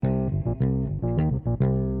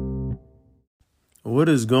What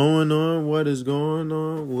is going on? What is going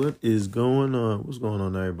on? What is going on? What's going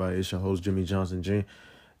on, everybody? It's your host, Jimmy Johnson Jr.,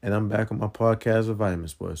 and I'm back on my podcast with Vitamin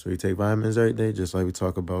Sports. We take vitamins every day, just like we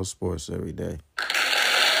talk about sports every day.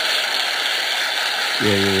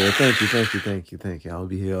 Yeah. Thank you. I'll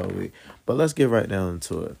be here all week. But let's get right down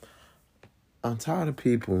into it. I'm tired of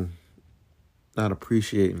people not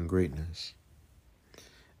appreciating greatness.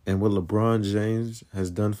 And what LeBron James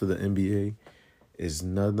has done for the NBA is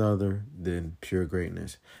none other than pure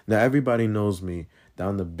greatness. Now, everybody knows me that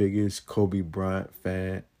I'm the biggest Kobe Bryant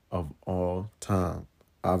fan of all time.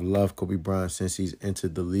 I've loved Kobe Bryant since he's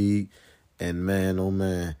entered the league. And man, oh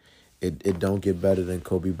man, it don't get better than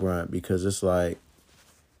Kobe Bryant because it's like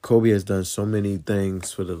Kobe has done so many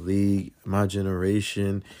things for the league, my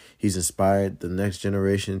generation. He's inspired the next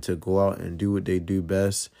generation to go out and do what they do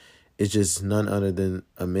best. It's just none other than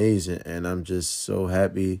amazing. And I'm just so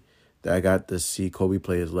happy that I got to see Kobe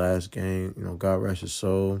play his last game. You know, God rest his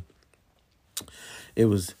soul. It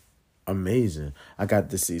was amazing. I got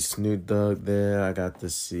to see Snoop Dogg there. I got to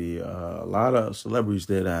see a lot of celebrities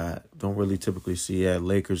that I don't really typically see at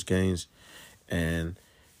Lakers games. And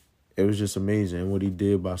it was just amazing. What he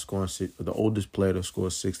did by scoring the oldest player to score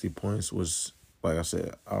 60 points was, like I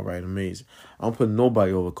said, outright amazing. I don't put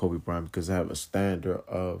nobody over Kobe Bryant because I have a standard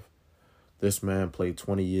of this man played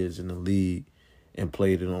 20 years in the league and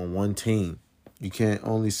played it on one team. You can't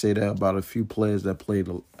only say that about a few players that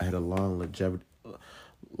had a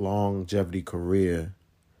longevity career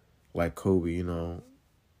like Kobe. You know,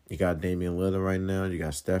 you got Damian Lillard right now. You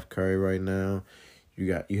got Steph Curry right now.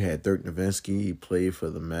 You had Dirk Nowitzki. He played for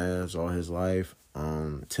the Mavs all his life.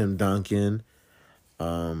 Tim Duncan,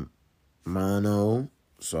 Mano.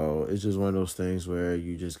 So it's just one of those things where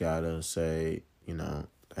you just gotta say, you know,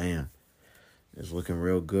 damn, it's looking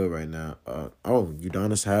real good right now.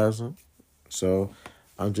 Udonis Haslem. So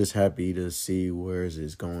I'm just happy to see where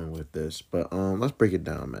it's going with this. But let's break it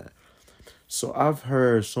down, man. So I've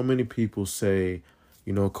heard so many people say,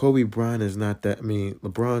 you know, Kobe Bryant is not that. I mean,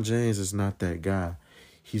 LeBron James is not that guy.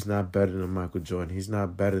 He's not better than Michael Jordan. He's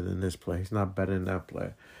not better than this player. He's not better than that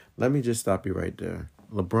player. Let me just stop you right there.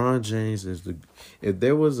 LeBron James is if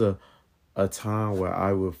there was a time where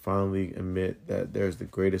I would finally admit that there's the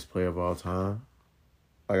greatest player of all time,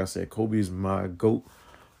 like I said, Kobe's my GOAT,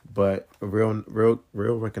 but real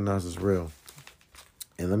recognizes real.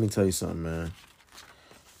 And let me tell you something, man.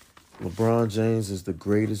 LeBron James is the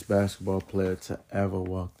greatest basketball player to ever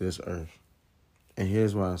walk this earth. And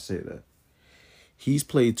here's why I say that. He's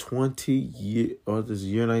played 20 years, or this is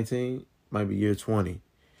year 19, might be year 20.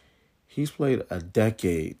 He's played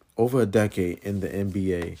over a decade in the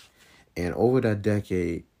NBA. And over that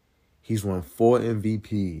decade, he's won 4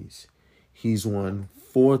 MVPs. He's won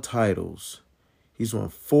 4 titles. He's won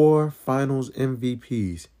 4 finals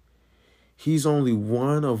MVPs. He's only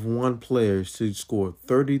one of one players to score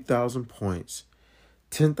 30,000 points,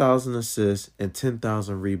 10,000 assists, and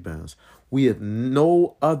 10,000 rebounds.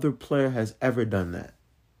 No other player has ever done that.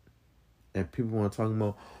 And people want to talk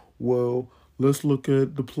about, well, let's look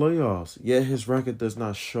at the playoffs. Yeah, his record does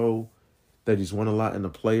not show that he's won a lot in the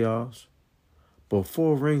playoffs. But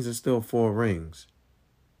 4 rings is still 4 rings.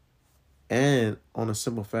 And on a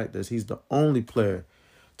simple fact that he's the only player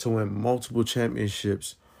to win multiple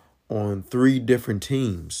championships on 3 different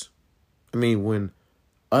teams. Win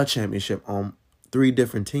a championship on 3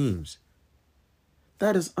 different teams.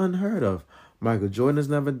 That is unheard of. Michael Jordan has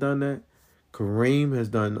never done that. Kareem has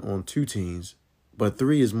done on 2 teams, but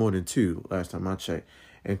 3 is more than 2 last time I checked.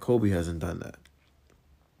 And Kobe hasn't done that.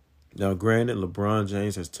 Now, granted, LeBron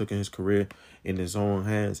James has taken his career in his own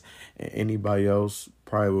hands, and anybody else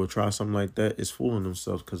probably will try something like that is fooling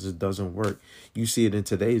themselves because it doesn't work. You see it in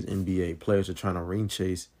today's NBA. Players are trying to ring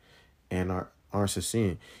chase and aren't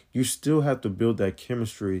succeeding. You still have to build that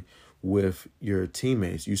chemistry with your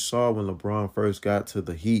teammates. You saw when LeBron first got to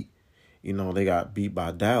the Heat, you know, they got beat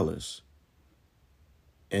by Dallas.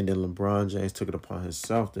 And then LeBron James took it upon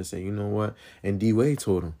himself to say, you know what? And D-Wade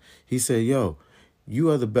told him. He said, yo,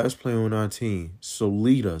 you are the best player on our team, so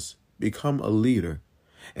lead us. Become a leader.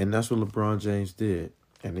 And that's what LeBron James did.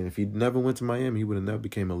 And then if he never went to Miami, he would have never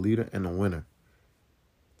became a leader and a winner.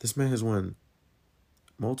 This man has won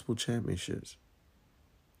multiple championships.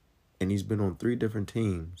 And he's been on 3 different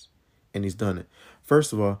teams. And he's done it.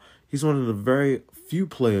 First of all, he's one of the very few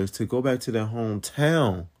players to go back to their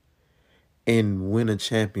hometown and win a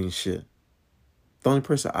championship. The only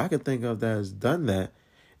person I can think of that has done that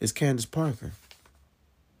is Candace Parker.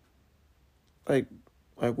 Like,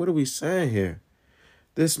 what are we saying here?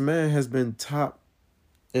 This man has been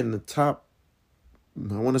in the top,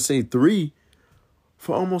 I want to say 3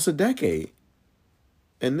 for almost a decade.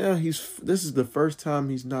 And now this is the first time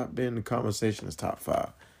he's not been in the conversation as top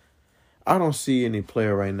 5. I don't see any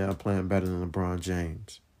player right now playing better than LeBron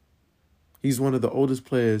James. He's one of the oldest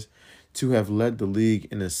players to have led the league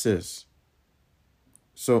in assists.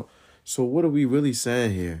 So what are we really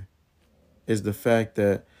saying here is the fact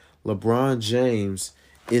that LeBron James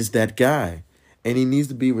is that guy, and he needs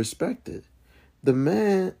to be respected. The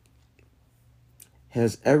man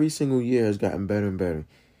has every single year has gotten better and better.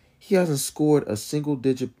 He hasn't scored a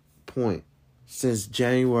single-digit point since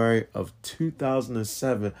January of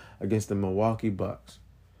 2007 against the Milwaukee Bucks.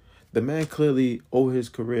 The man clearly, over his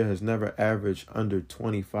career, has never averaged under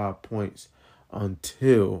 25 points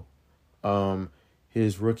until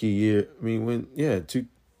his rookie year.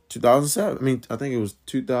 2007. I think it was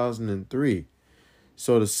 2003.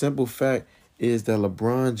 So the simple fact is that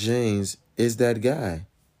LeBron James is that guy.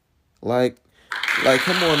 Like,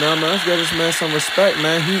 come on now, man. Let's give this man some respect,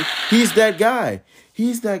 man. He's that guy.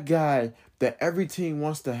 He's that guy that every team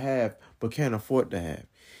wants to have but can't afford to have.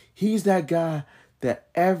 He's that guy that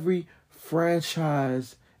every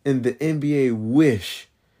franchise in the NBA wish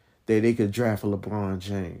that they could draft a LeBron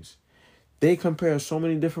James. They compare so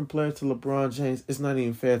many different players to LeBron James, it's not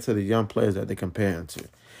even fair to the young players that they compare him to.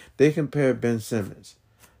 They compare Ben Simmons.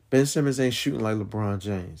 Ben Simmons ain't shooting like LeBron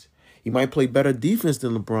James. He might play better defense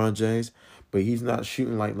than LeBron James, but he's not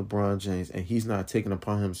shooting like LeBron James, and he's not taking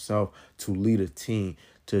upon himself to lead a team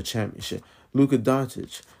to a championship. Luka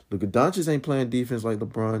Doncic. Luka Doncic ain't playing defense like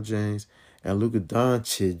LeBron James, and Luka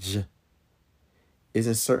Doncic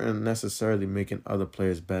isn't certain necessarily making other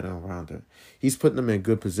players better around him. He's putting them in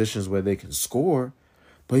good positions where they can score,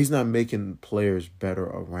 but he's not making players better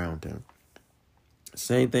around him.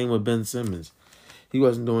 Same thing with Ben Simmons. He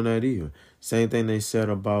wasn't doing that either. Same thing they said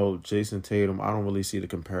about Jason Tatum. I don't really see the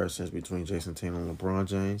comparisons between Jason Tatum and LeBron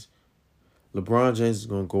James. LeBron James is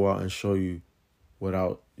going to go out and show you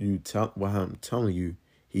without I'm telling you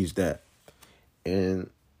he's that. And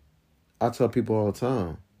I tell people all the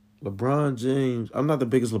time, LeBron James, I'm not the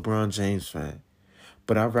biggest LeBron James fan,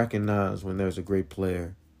 but I recognize when there's a great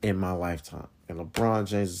player in my lifetime. And LeBron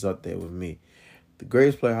James is up there with me. The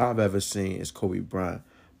greatest player I've ever seen is Kobe Bryant.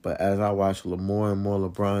 But as I watch more and more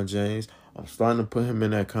LeBron James, I'm starting to put him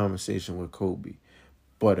in that conversation with Kobe.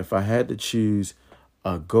 But if I had to choose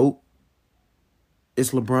a GOAT,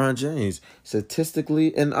 it's LeBron James.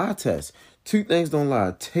 Statistically and eye test. Two things don't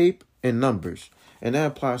lie. Tape and numbers. And that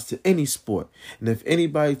applies to any sport. And if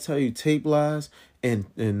anybody tell you tape lies and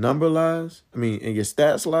number lies, and your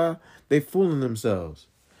stats lie, they fooling themselves.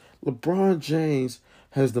 LeBron James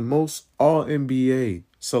has the most All-NBA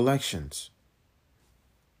selections.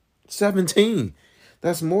 17.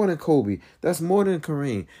 That's more than Kobe. That's more than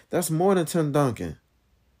Kareem. That's more than Tim Duncan.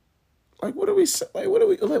 What are we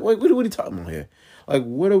talking about here?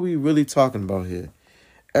 What are we really talking about here?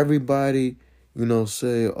 Everybody,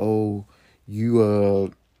 say, oh,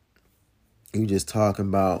 you just talking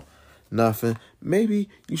about nothing. Maybe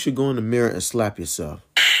you should go in the mirror and slap yourself.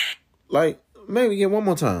 Maybe one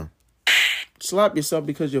more time. Slap yourself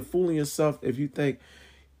because you're fooling yourself if you think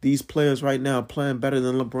these players right now are playing better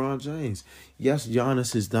than LeBron James. Yes,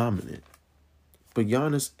 Giannis is dominant, but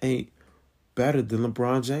Giannis ain't better than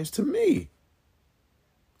LeBron James to me.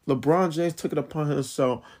 LeBron James took it upon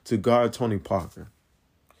himself to guard Tony Parker.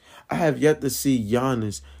 I have yet to see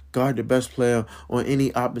Giannis guard the best player on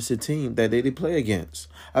any opposite team that they play against.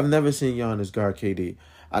 I've never seen Giannis guard KD.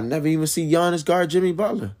 I never even see Giannis guard Jimmy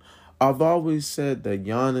Butler. I've always said that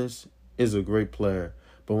Giannis is a great player,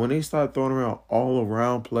 but when they start throwing around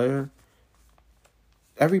all-around player,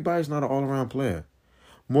 everybody's not an all-around player.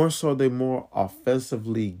 More so, they're more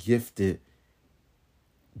offensively gifted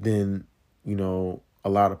than, a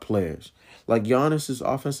lot of players. Giannis is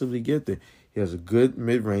offensively gifted. He has a good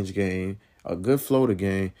mid-range game, a good floater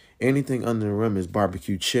game. Anything under the rim is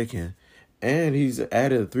barbecue chicken. And he's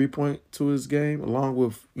added a 3-point to his game along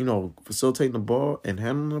with, facilitating the ball and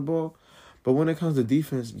handling the ball. But when it comes to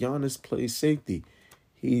defense, Giannis plays safety.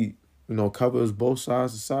 He, covers both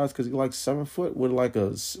sides of the sides because he's 7 foot with a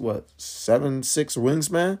 7'6"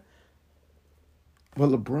 wingspan. But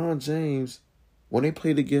LeBron James, when they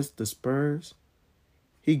played against the Spurs,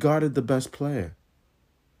 he guarded the best player.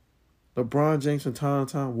 LeBron James from time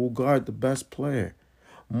to time will guard the best player.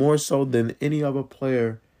 More so than any other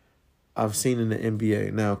player I've seen in the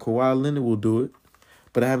NBA. Now, Kawhi Leonard will do it.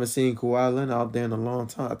 But I haven't seen Kawhi Leonard out there in a long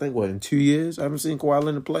time. I think, in 2 years? I haven't seen Kawhi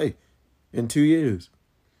Leonard play in 2 years.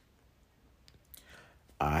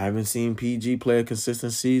 I haven't seen PG play a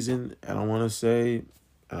consistent season, and I want to say,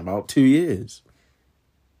 in about 2 years.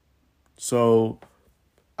 So,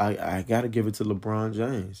 I got to give it to LeBron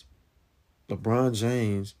James. LeBron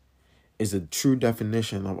James is a true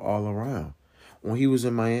definition of all around. When he was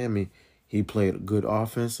in Miami, he played good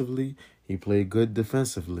offensively. He played good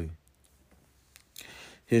defensively.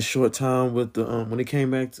 His short time with the when he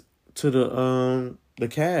came back to the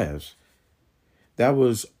Cavs, that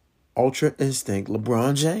was ultra instinct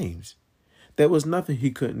LeBron James. There was nothing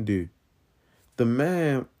he couldn't do. The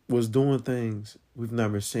man was doing things we've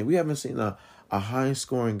never seen. We haven't seen a high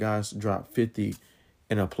scoring guy drop 50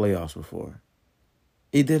 in a playoffs before.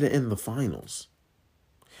 He did it in the finals.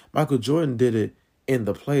 Michael Jordan did it in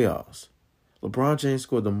the playoffs. LeBron James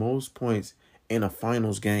scored the most points in a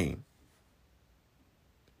finals game.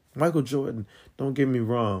 Michael Jordan, don't get me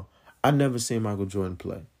wrong, I never seen Michael Jordan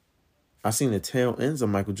play. I seen the tail ends of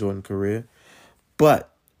Michael Jordan's career,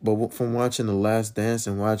 but from watching The Last Dance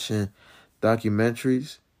and watching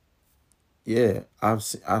documentaries, yeah,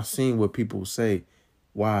 I've seen what people say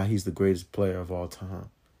why he's the greatest player of all time.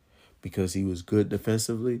 Because he was good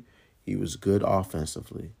defensively, he was good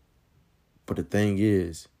offensively. But the thing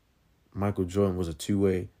is, Michael Jordan was a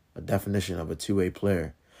definition of a two-way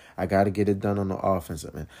player. I got to get it done on the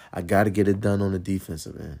offensive end. I got to get it done on the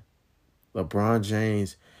defensive end. LeBron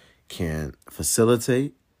James can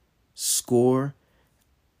facilitate, score,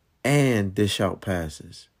 and dish out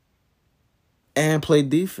passes. And play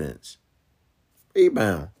defense.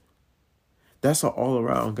 Rebound. That's an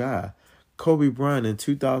all-around guy. Kobe Bryant in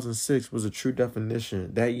 2006 was a true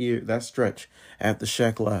definition. That year, that stretch after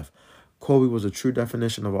Shaq left, Kobe was a true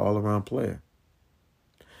definition of an all-around player.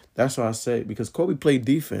 That's why I say, because Kobe played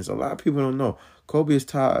defense. A lot of people don't know. Kobe is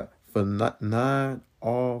tied for 9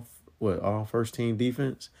 all first team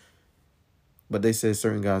defense. But they said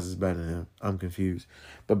certain guys is better than him. I'm confused.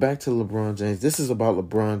 But back to LeBron James. This is about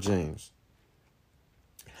LeBron James.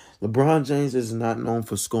 LeBron James is not known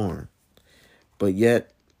for scoring. But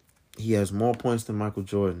yet, he has more points than Michael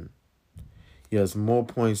Jordan. He has more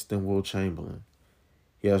points than Will Chamberlain.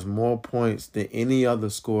 He has more points than any other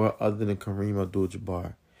scorer other than Kareem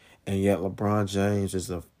Abdul-Jabbar. And yet LeBron James is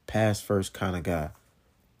a pass-first kind of guy.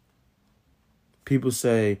 People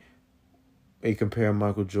say they compare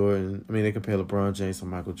they compare LeBron James to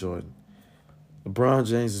Michael Jordan. LeBron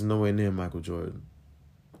James is nowhere near Michael Jordan.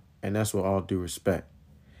 And that's with all due respect.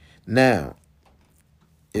 Now,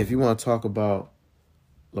 if you want to talk about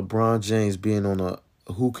LeBron James being on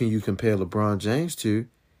who can you compare LeBron James to,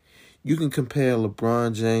 you can compare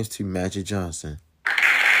LeBron James to Magic Johnson.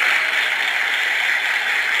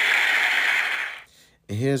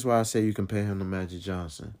 And here's why I say you compare him to Magic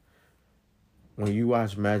Johnson. When you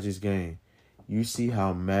watch Magic's game, you see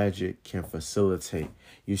how Magic can facilitate.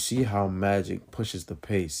 You see how Magic pushes the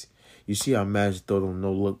pace. You see how Magic throw them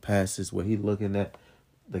no-look passes where he looking at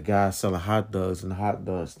the guy selling hot dogs in the hot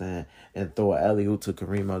dog stand and throw an alley-oop to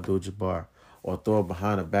Kareem Abdul-Jabbar, or throw a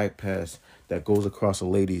behind a back pass that goes across a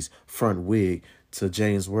lady's front wig to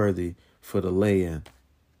James Worthy for the lay-in.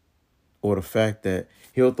 Or the fact that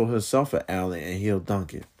he'll throw himself an alley and he'll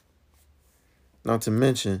dunk it. Not to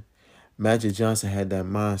mention, Magic Johnson had that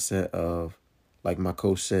mindset of, like my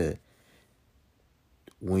coach said,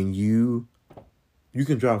 when you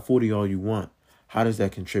can drop 40 all you want, how does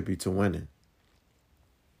that contribute to winning?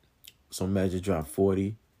 So Magic dropped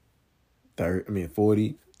 40,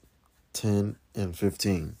 10, and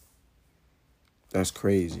 15. That's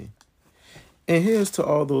crazy. And here's to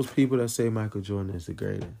all those people that say Michael Jordan is the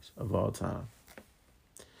greatest of all time.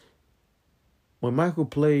 When Michael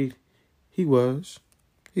played, he was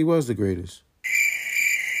the greatest.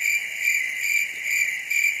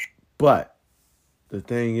 But the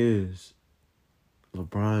thing is,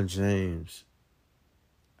 LeBron James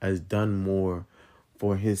has done more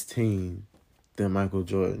for his team than Michael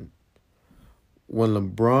Jordan. When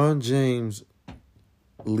LeBron James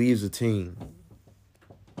leaves a team,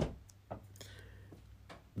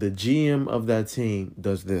 the GM of that team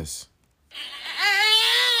does this.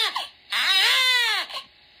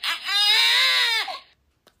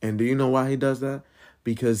 And do you know why he does that?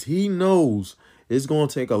 Because he knows it's going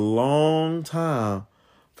to take a long time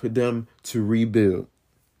for them to rebuild.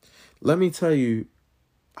 Let me tell you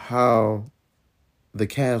how the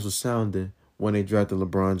Cavs were sounding when they drafted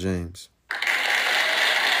LeBron James.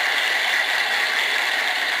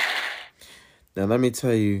 Now, let me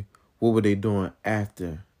tell you what were they doing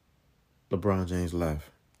after LeBron James left.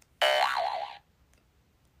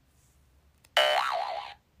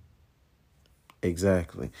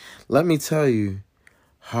 Exactly. Let me tell you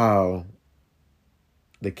how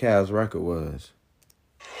the Cavs record was.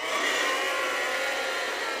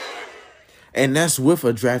 And that's with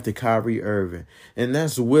a drafted Kyrie Irving. And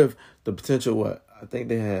that's with the potential, I think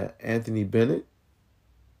they had Anthony Bennett.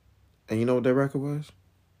 And you know what their record was?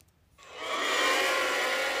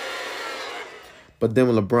 But then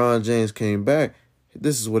when LeBron James came back,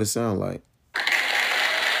 this is what it sounded like.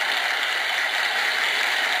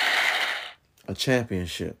 A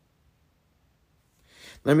championship.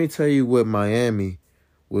 Let me tell you what Miami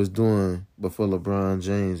was doing before LeBron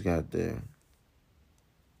James got there.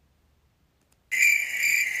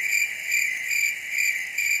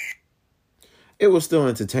 It was still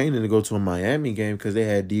entertaining to go to a Miami game because they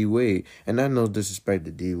had D Wade. And not no disrespect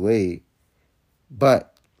to D Wade.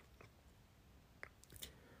 But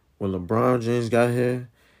when LeBron James got here,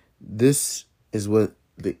 this is what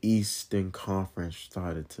the Eastern Conference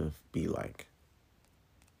started to be like.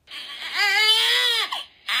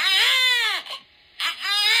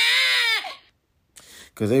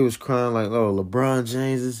 Because they was crying like, oh, LeBron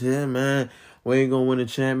James is here, man. We ain't going to win a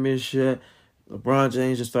championship. LeBron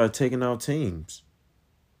James just started taking out teams.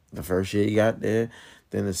 The first year he got there.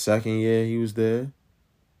 Then the second year he was there.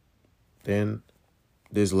 Then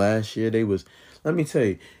this last year they was... Let me tell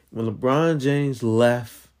you, when LeBron James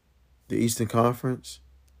left the Eastern Conference,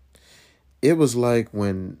 it was like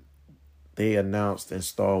when they announced in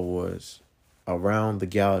Star Wars around the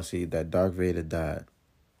galaxy that Darth Vader died.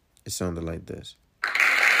 It sounded like this.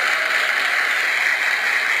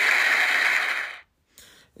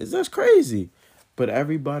 That's crazy. But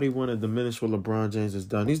everybody want to diminish what LeBron James has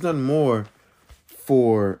done. He's done more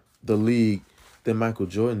for the league than Michael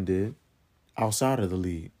Jordan did outside of the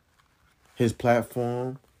league. His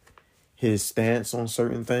platform, his stance on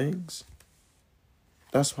certain things.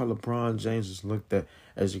 That's why LeBron James is looked at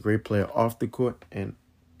as a great player off the court and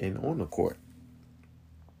on the court.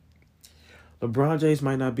 LeBron James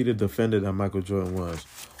might not be the defender that Michael Jordan was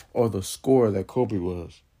or the scorer that Kobe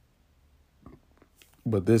was.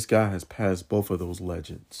 But this guy has passed both of those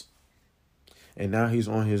legends. And now he's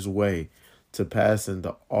on his way to passing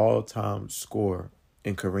the all-time scorer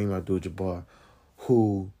in Kareem Abdul-Jabbar,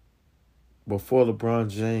 who, before LeBron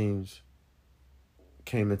James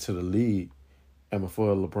came into the league and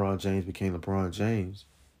before LeBron James became LeBron James,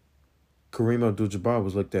 Kareem Abdul-Jabbar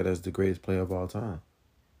was looked at as the greatest player of all time.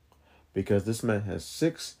 Because this man has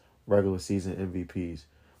 6 regular season MVPs,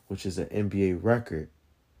 which is an NBA record.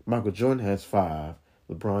 Michael Jordan has 5.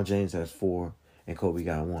 LeBron James has 4, and Kobe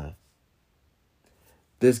got 1.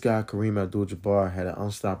 This guy, Kareem Abdul-Jabbar, had an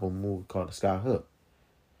unstoppable move called the sky hook.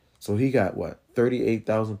 So he got,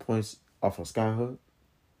 38,000 points off of sky hook?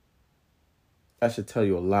 That should tell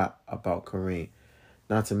you a lot about Kareem.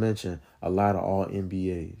 Not to mention a lot of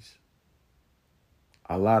all-NBAs.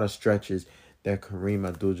 A lot of stretches that Kareem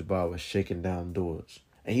Abdul-Jabbar was shaking down doors.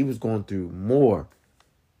 And he was going through more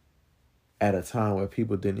at a time where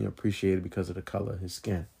people didn't even appreciate it because of the color of his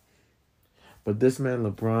skin. But this man,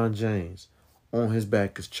 LeBron James, on his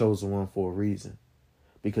back is chosen one for a reason.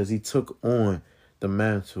 Because he took on the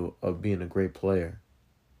mantle of being a great player.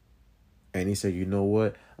 And he said, you know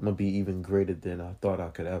what? I'm going to be even greater than I thought I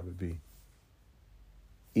could ever be.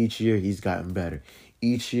 Each year he's gotten better.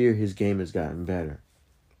 Each year his game has gotten better.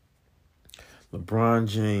 LeBron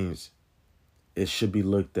James, it should be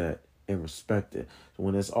looked at and respected. So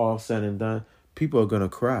when it's all said and done, people are going to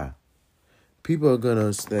cry. People are going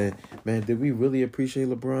to say, man, did we really appreciate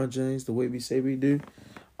LeBron James the way we say we do?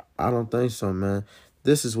 I don't think so, man.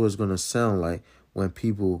 This is what it's going to sound like when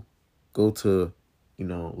people go to,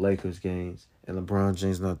 Lakers games and LeBron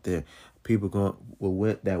James not there. People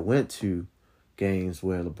that went to games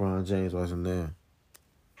where LeBron James wasn't there.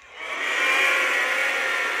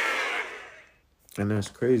 And that's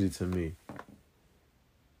crazy to me.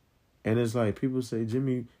 And it's like people say,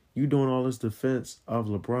 Jimmy, you doing all this defense of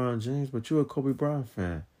LeBron James, but you're a Kobe Bryant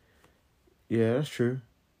fan. Yeah, that's true.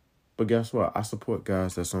 But guess what? I support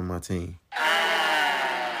guys that's on my team.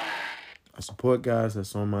 I support guys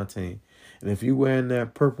that's on my team. And if you wearing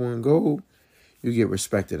that purple and gold, you get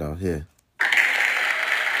respected out here.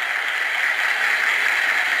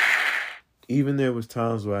 Even there was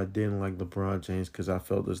times where I didn't like LeBron James because I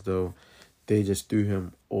felt as though they just threw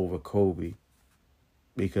him over Kobe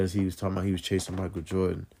because he was talking about he was chasing Michael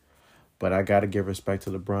Jordan. But I got to give respect to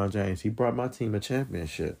LeBron James. He brought my team a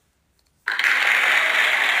championship.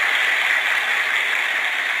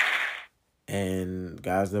 And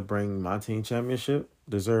guys that bring my team championship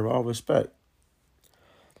deserve all respect.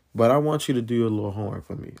 But I want you to do a little homework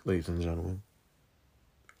for me, ladies and gentlemen.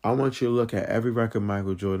 I want you to look at every record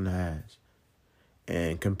Michael Jordan has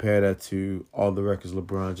and compare that to all the records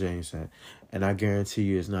LeBron James had. And I guarantee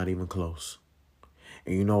you it's not even close.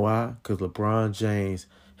 And you know why? Because LeBron James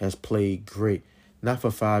has played great. Not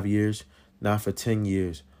for 5 years, not for 10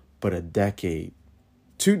 years, but a decade.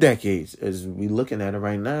 2 decades, as we looking at it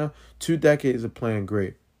right now. 2 decades of playing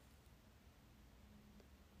great.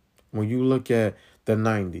 When you look at The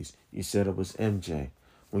 90s, you said it was MJ.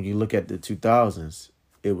 When you look at the 2000s,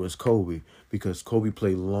 it was Kobe because Kobe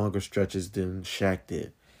played longer stretches than Shaq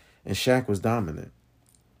did. And Shaq was dominant.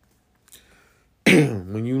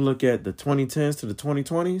 When you look at the 2010s to the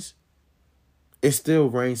 2020s, it still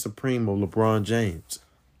reigns supreme of LeBron James.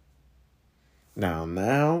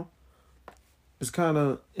 Now, it's kind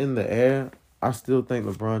of in the air. I still think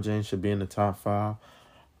LeBron James should be in the top 5.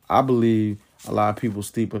 I believe a lot of people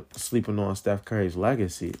sleeping on Steph Curry's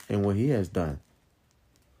legacy and what he has done.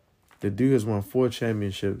 The dude has won 4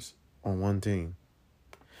 championships on one team.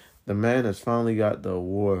 The man has finally got the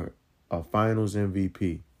award of Finals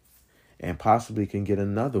MVP and possibly can get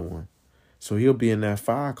another one. So he'll be in that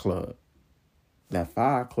 5 club. That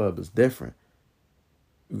 5 club is different.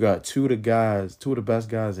 You got two of the best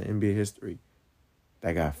guys in NBA history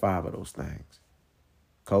that got 5 of those things.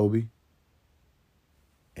 Kobe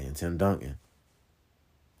and Tim Duncan.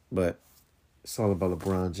 But it's all about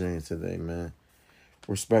LeBron James today, man.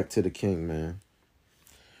 Respect to the king, man.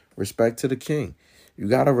 Respect to the king. You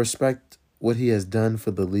got to respect what he has done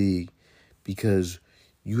for the league because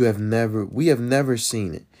we have never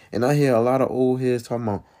seen it. And I hear a lot of old heads talking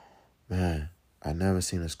about, man, I never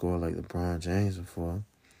seen a score like LeBron James before.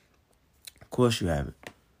 Of course you haven't.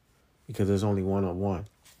 Because there's only one on one.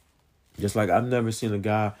 Just like I've never seen a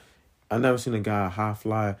guy high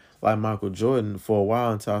fly like Michael Jordan for a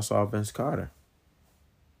while until I saw Vince Carter.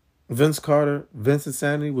 Vince's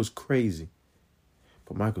insanity was crazy.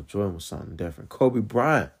 But Michael Jordan was something different. Kobe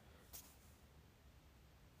Bryant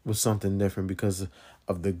was something different because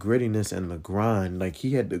of the grittiness and the grind. Like,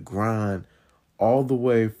 he had to grind all the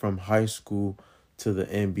way from high school to the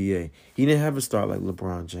NBA. He didn't have a start like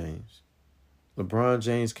LeBron James. LeBron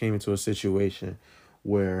James came into a situation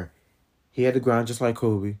where he had to grind just like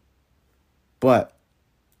Kobe, but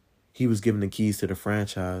he was given the keys to the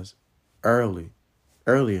franchise earlier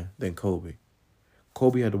than Kobe.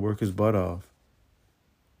 Kobe had to work his butt off.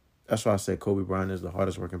 That's why I said Kobe Bryant is the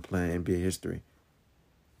hardest working player in NBA history.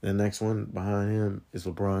 The next one behind him is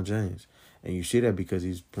LeBron James. And you see that because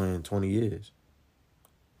he's playing 20 years.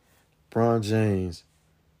 LeBron James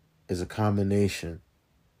is a combination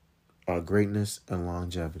of greatness and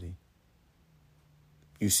longevity.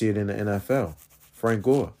 You see it in the NFL. Frank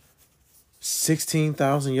Gore,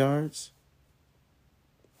 16,000 yards.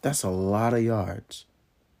 That's a lot of yards.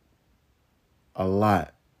 A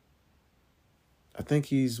lot. I think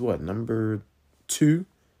he's, number 2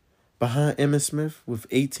 behind Emmitt Smith with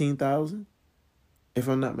 18,000, if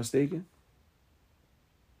I'm not mistaken.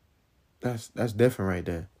 That's different right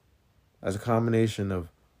there. That's a combination of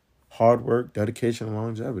hard work, dedication, and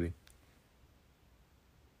longevity.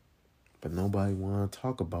 But nobody want to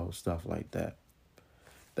talk about stuff like that.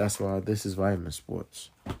 That's why this is Vitamin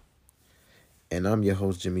Sports. And I'm your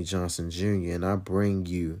host, Jimmy Johnson Jr., and I bring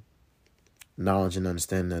you knowledge and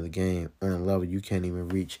understanding of the game on a level you can't even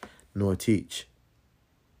reach nor teach.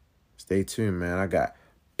 Stay tuned, man. I got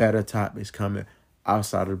better topics coming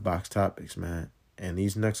outside of the box topics, man. And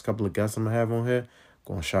these next couple of guests I'm going to have on here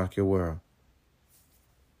going to shock your world.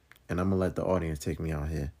 And I'm going to let the audience take me out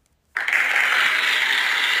here.